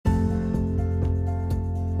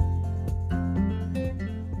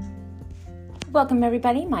Welcome,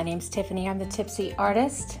 everybody. My name's Tiffany. I'm the Tipsy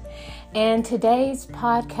Artist, and today's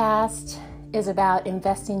podcast is about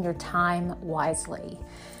investing your time wisely.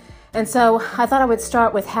 And so I thought I would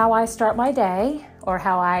start with how I start my day, or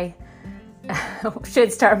how I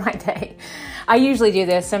should start my day. I usually do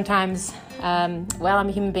this. Sometimes, I'm a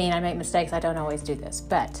human being. I make mistakes. I don't always do this,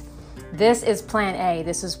 but this is plan A.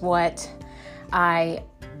 This is what I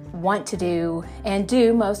want to do and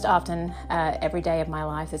do most often every day of my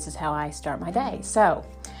life. This is how I start my day. So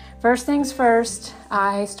first things first,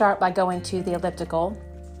 I start by going to the elliptical.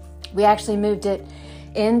 We actually moved it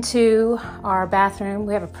into our bathroom.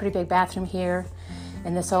 We have a pretty big bathroom here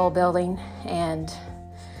in this old building, and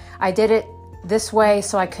I did it this way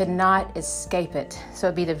so I could not escape it. So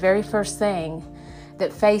it'd be the very first thing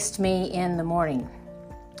that faced me in the morning.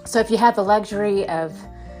 So if you have the luxury of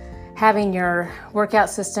having your workout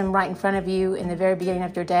system right in front of you in the very beginning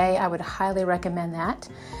of your day, I would highly recommend that.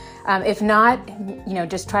 If not,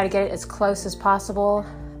 just try to get it as close as possible.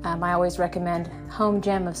 I always recommend home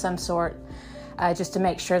gym of some sort, just to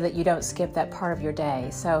make sure that you don't skip that part of your day.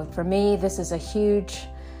 So for me, this is a huge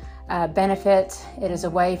benefit. It is a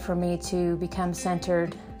way for me to become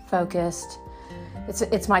centered, focused.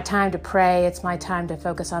 It's my time to pray. It's my time to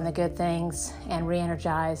focus on the good things and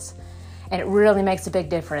re-energize. And it really makes a big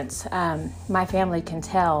difference. My family can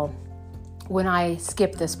tell when I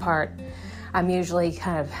skip this part. I'm usually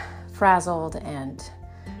kind of frazzled and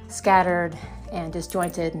scattered and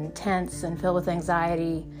disjointed and tense and filled with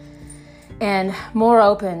anxiety and more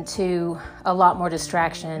open to a lot more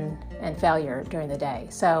distraction and failure during the day.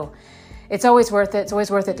 So it's always worth it. It's always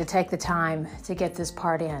worth it to take the time to get this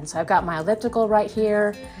part in. So I've got my elliptical right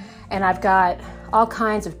here, and I've got all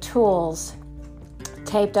kinds of tools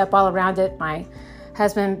taped up all around it. My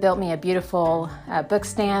husband built me a beautiful book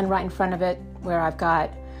stand right in front of it where I've got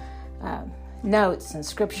notes and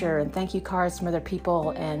scripture and thank you cards from other people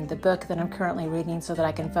and the book that I'm currently reading so that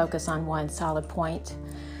I can focus on one solid point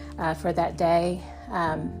for that day.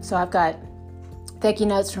 So I've got thank you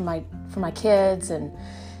notes from my kids and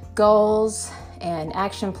goals and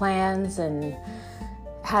action plans and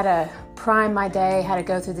how to prime my day, how to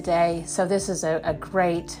go through the day. So this is a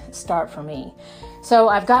great start for me. So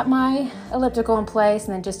I've got my elliptical in place,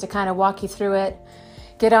 and then just to kind of walk you through it,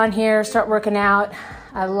 get on here, start working out.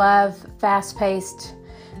 I love fast-paced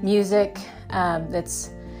music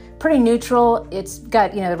that's pretty neutral. It's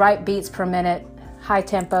got the right beats per minute, high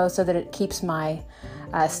tempo, so that it keeps my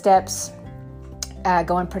steps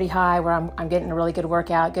going pretty high, where I'm getting a really good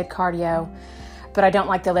workout, good cardio. But I don't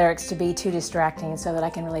like the lyrics to be too distracting, so that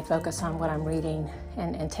I can really focus on what I'm reading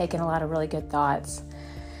and take in a lot of really good thoughts.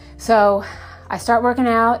 So I start working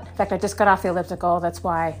out. In fact, I just got off the elliptical. That's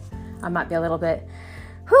why I might be a little bit,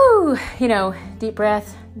 deep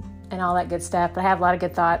breath and all that good stuff. But I have a lot of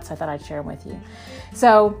good thoughts. I thought I'd share them with you.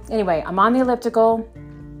 So anyway, I'm on the elliptical.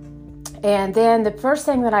 And then the first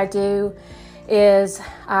thing that I do is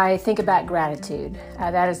I think about gratitude.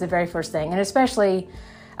 That is the very first thing. And especially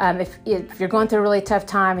if you're going through a really tough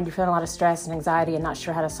time and you're feeling a lot of stress and anxiety and not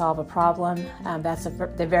sure how to solve a problem, that's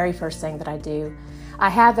the very first thing that I do. I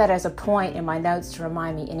have that as a point in my notes to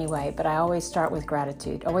remind me anyway, but I always start with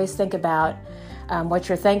gratitude. Always think about what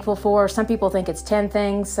you're thankful for. Some people think it's 10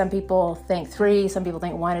 things. Some people think 3. Some people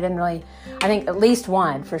think 1. I think at least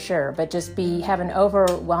 1 for sure, but just have an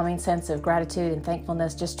overwhelming sense of gratitude and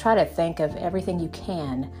thankfulness. Just try to think of everything you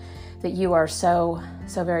can that you are so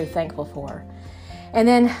very thankful for. And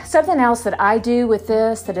then something else that I do with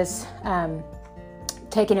this that is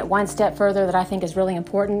taking it one step further that I think is really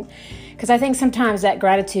important, because I think sometimes that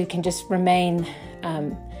gratitude can just remain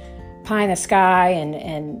pie in the sky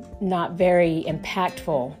and not very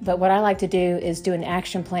impactful. But what I like to do is do an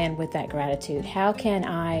action plan with that gratitude. How can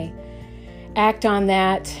I act on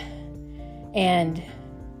that and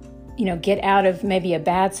get out of maybe a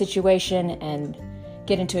bad situation and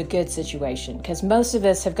get into a good situation? Because most of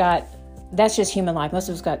us that's just human life. Most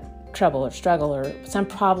of us got trouble or struggle or some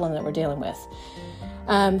problem that we're dealing with.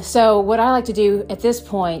 So what I like to do at this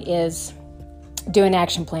point is do an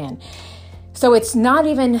action plan. So it's not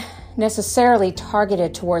even necessarily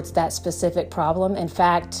targeted towards that specific problem. In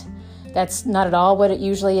fact, that's not at all what it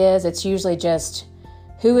usually is. It's usually just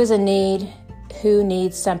who is in need, who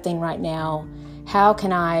needs something right now, how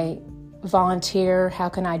can I volunteer, how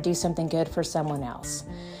can I do something good for someone else.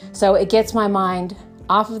 So it gets my mind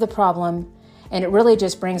off of the problem, and it really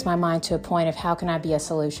just brings my mind to a point of how can I be a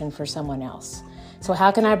solution for someone else. So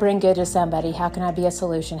how can I bring good to somebody? How can I be a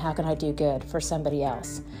solution? How can I do good for somebody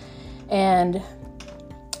else? And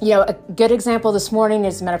a good example this morning,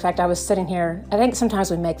 as a matter of fact, I was sitting here. I think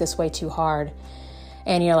sometimes we make this way too hard.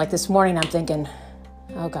 And, like this morning I'm thinking,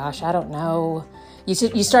 oh gosh, I don't know.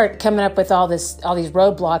 You start coming up with all these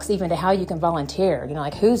roadblocks, even to how you can volunteer.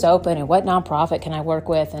 Like who's open and what nonprofit can I work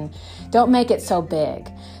with? And don't make it so big.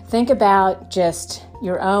 Think about just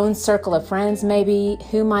your own circle of friends, maybe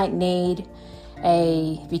who might need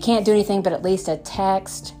if you can't do anything, but at least a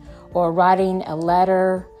text or writing a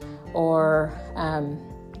letter or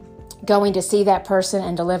going to see that person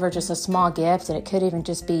and deliver just a small gift. And it could even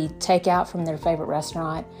just be takeout from their favorite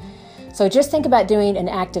restaurant. So just think about doing an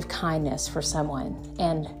act of kindness for someone.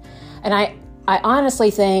 And I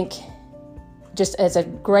honestly think, just as a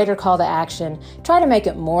greater call to action, try to make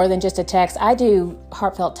it more than just a text. I do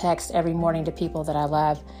heartfelt texts every morning to people that I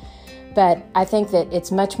love. But I think that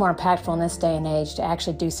it's much more impactful in this day and age to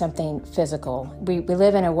actually do something physical. We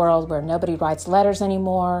live in a world where nobody writes letters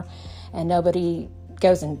anymore and nobody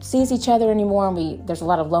goes and sees each other anymore. And there's a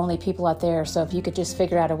lot of lonely people out there. So if you could just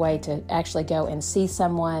figure out a way to actually go and see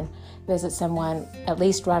someone, visit someone, at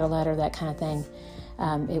least write a letter, that kind of thing,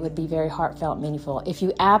 it would be very heartfelt, meaningful. If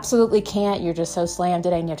you absolutely can't, you're just so slammed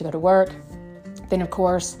today and you have to go to work, then of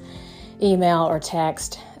course, email or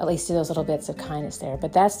text, at least do those little bits of kindness there.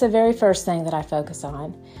 But that's the very first thing that I focus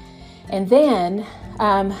on. And then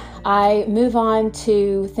I move on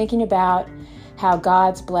to thinking about how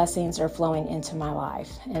God's blessings are flowing into my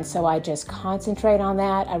life. And so I just concentrate on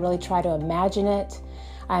that. I really try to imagine it.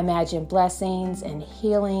 I imagine blessings and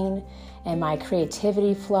healing and my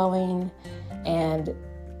creativity flowing and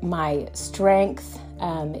my strength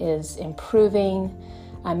is improving.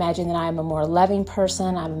 I imagine that I am a more loving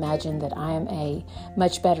person. I imagine that I am a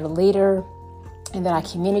much better leader and that I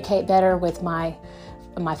communicate better with my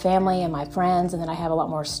family and my friends, and that I have a lot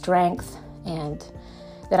more strength, and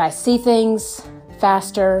that I see things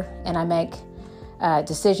faster and I make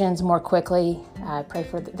decisions more quickly. I pray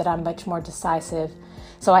for that I'm much more decisive.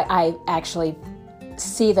 So I actually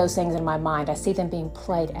see those things in my mind. I see them being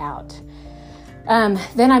played out.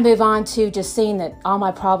 Then I move on to just seeing that all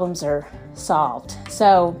my problems are solved.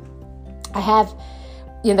 So I have,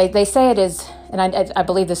 they say it is, and I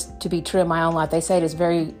believe this to be true in my own life, they say it is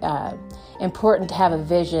very important to have a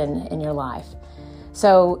vision in your life.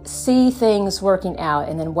 So see things working out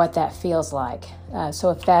and then what that feels like. So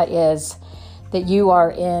if that is that you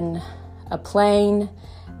are in a plane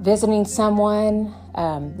visiting someone,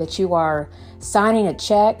 that you are signing a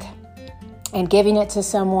check and giving it to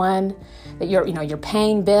someone, that you're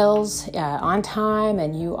paying bills on time,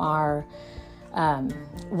 and you are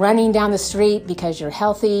running down the street because you're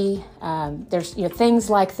healthy. There's things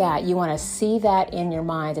like that. You want to see that in your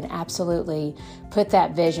mind and absolutely put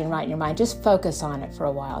that vision right in your mind. Just focus on it for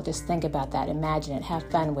a while. Just think about that. Imagine it. Have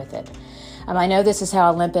fun with it. I know this is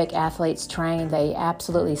how Olympic athletes train. They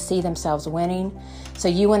absolutely see themselves winning. So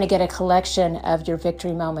you want to get a collection of your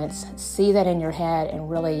victory moments, see that in your head, and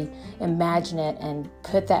really imagine it and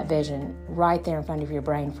put that vision right there in front of your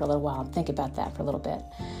brain for a little while and think about that for a little bit.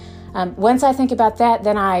 Once I think about that,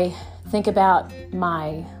 then I think about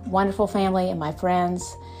my wonderful family and my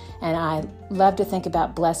friends, and I love to think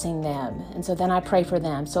about blessing them. And so then I pray for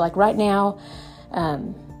them. So like right now,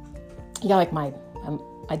 like my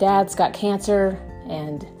dad's got cancer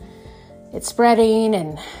and it's spreading,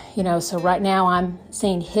 and so right now I'm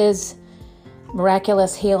seeing his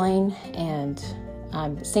miraculous healing, and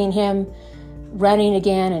I'm seeing him running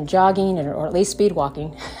again and jogging, or at least speed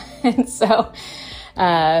walking. And so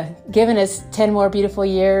given us 10 more beautiful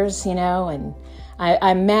years, and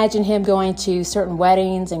I imagine him going to certain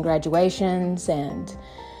weddings and graduations, and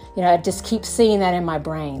I just keep seeing that in my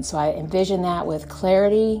brain. So I envision that with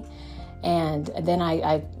clarity. And then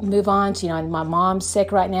I move on to, my mom's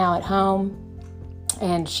sick right now at home,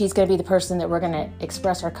 and she's going to be the person that we're going to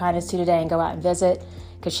express our kindness to today and go out and visit,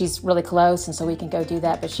 because she's really close, and so we can go do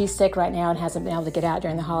that. But she's sick right now and hasn't been able to get out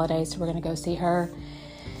during the holidays, so we're going to go see her.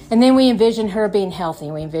 And then we envision her being healthy,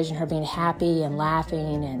 and we envision her being happy and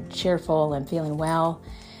laughing and cheerful and feeling well.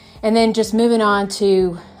 And then just moving on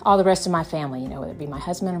to all the rest of my family, whether it be my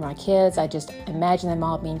husband or my kids, I just imagine them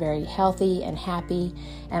all being very healthy and happy.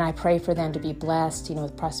 And I pray for them to be blessed,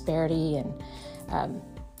 with prosperity and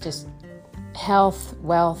just health,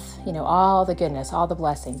 wealth, all the goodness, all the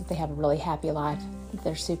blessings, that they have a really happy life, that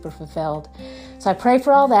they're super fulfilled. So I pray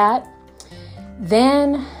for all that.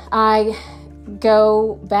 Then I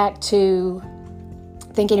go back to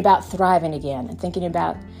thinking about thriving again and thinking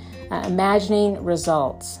about imagining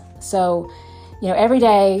results. So, every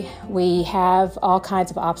day we have all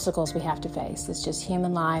kinds of obstacles we have to face. It's just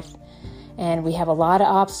human life, and we have a lot of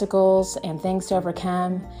obstacles and things to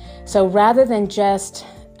overcome. So rather than just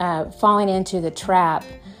falling into the trap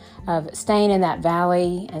of staying in that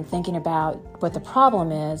valley and thinking about what the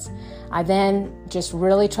problem is, I then just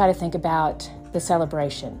really try to think about the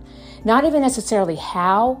celebration. Not even necessarily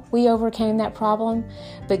how we overcame that problem,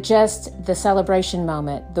 but just the celebration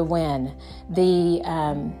moment, the win, the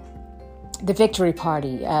victory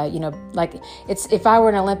party. Like if I were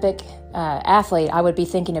an Olympic athlete, I would be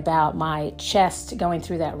thinking about my chest going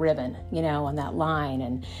through that ribbon, on that line,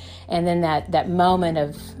 and then that moment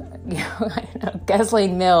of, I don't know,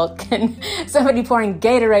 guzzling milk and somebody pouring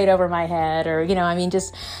Gatorade over my head, or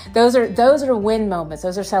just those are win moments.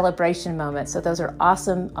 Those are celebration moments. So those are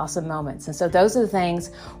awesome moments. And so those are the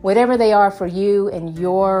things, whatever they are for you in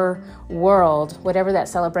your world, whatever that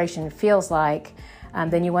celebration feels like.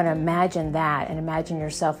 Then you want to imagine that and imagine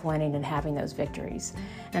yourself winning and having those victories.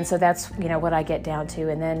 And so that's, what I get down to.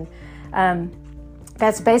 And then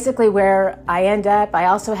that's basically where I end up. I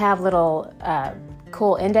also have little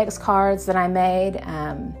cool index cards that I made.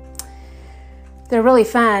 They're really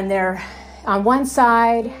fun. They're on one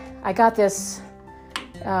side, I got this,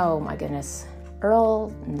 oh my goodness,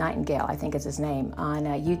 Earl Nightingale, I think is his name, on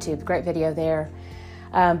YouTube. Great video there.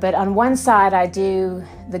 But on one side, I do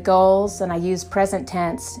the goals, and I use present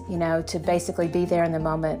tense, to basically be there in the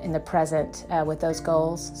moment, in the present, with those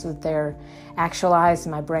goals, so that they're actualized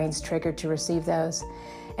and my brain's triggered to receive those.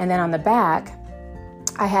 And then on the back,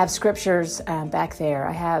 I have scriptures back there.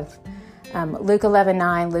 I have Luke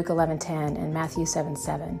 11:9, Luke 11:10, and Matthew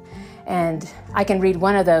 7:7. And I can read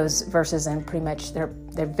one of those verses, and pretty much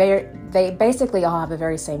they basically all have a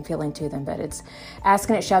very same feeling to them. But it's ask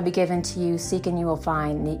and it shall be given to you, seek and you will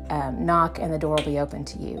find, knock and the door will be open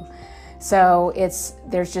to you. So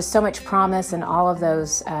there's just so much promise in all of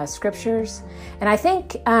those scriptures. And I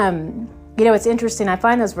think it's interesting. I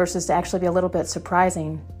find those verses to actually be a little bit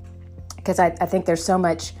surprising, because I think there's so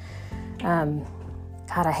much.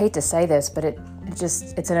 God, I hate to say this, but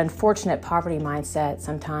it's an unfortunate poverty mindset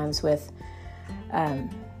sometimes with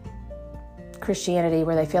Christianity,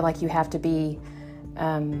 where they feel like you have to be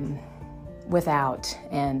without,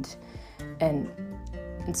 and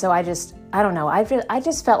so I don't know. I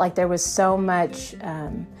just felt like there was so much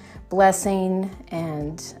blessing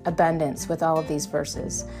and abundance with all of these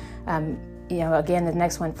verses. Again, the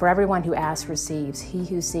next one, for everyone who asks receives, he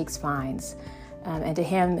who seeks finds. And to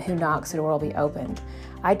him who knocks, the door will be opened.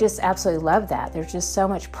 I just absolutely love that. There's just so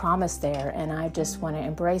much promise there, and I just want to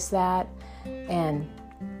embrace that and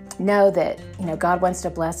know that God wants to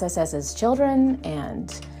bless us as His children, and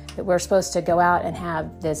that we're supposed to go out and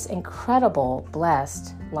have this incredible,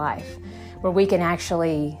 blessed life where we can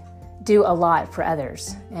actually do a lot for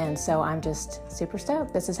others. And so I'm just super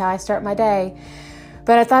stoked. This is how I start my day.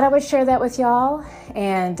 But I thought I would share that with y'all,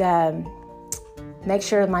 and make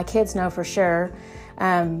sure my kids know for sure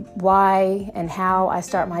why and how I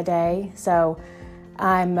start my day. So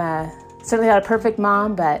I'm certainly not a perfect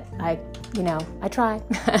mom, but I try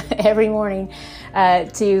every morning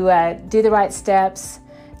to do the right steps,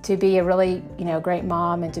 to be a really great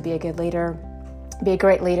mom, and to be a good leader, be a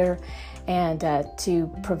great leader, and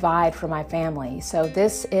to provide for my family. So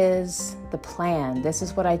this is the plan. This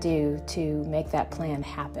is what I do to make that plan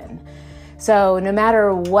happen. So no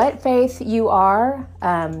matter what faith you are,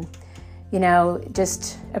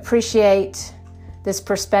 just appreciate this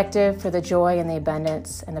perspective for the joy and the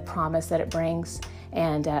abundance and the promise that it brings.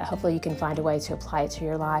 And hopefully you can find a way to apply it to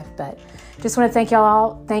your life. But just want to thank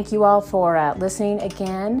you all for listening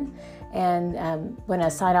again. And want to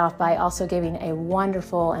sign off by also giving a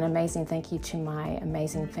wonderful and amazing thank you to my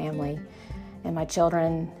amazing family and my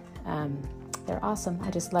children. They're awesome. I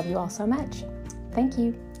just love you all so much. Thank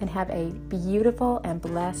you, and have a beautiful and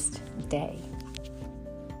blessed day.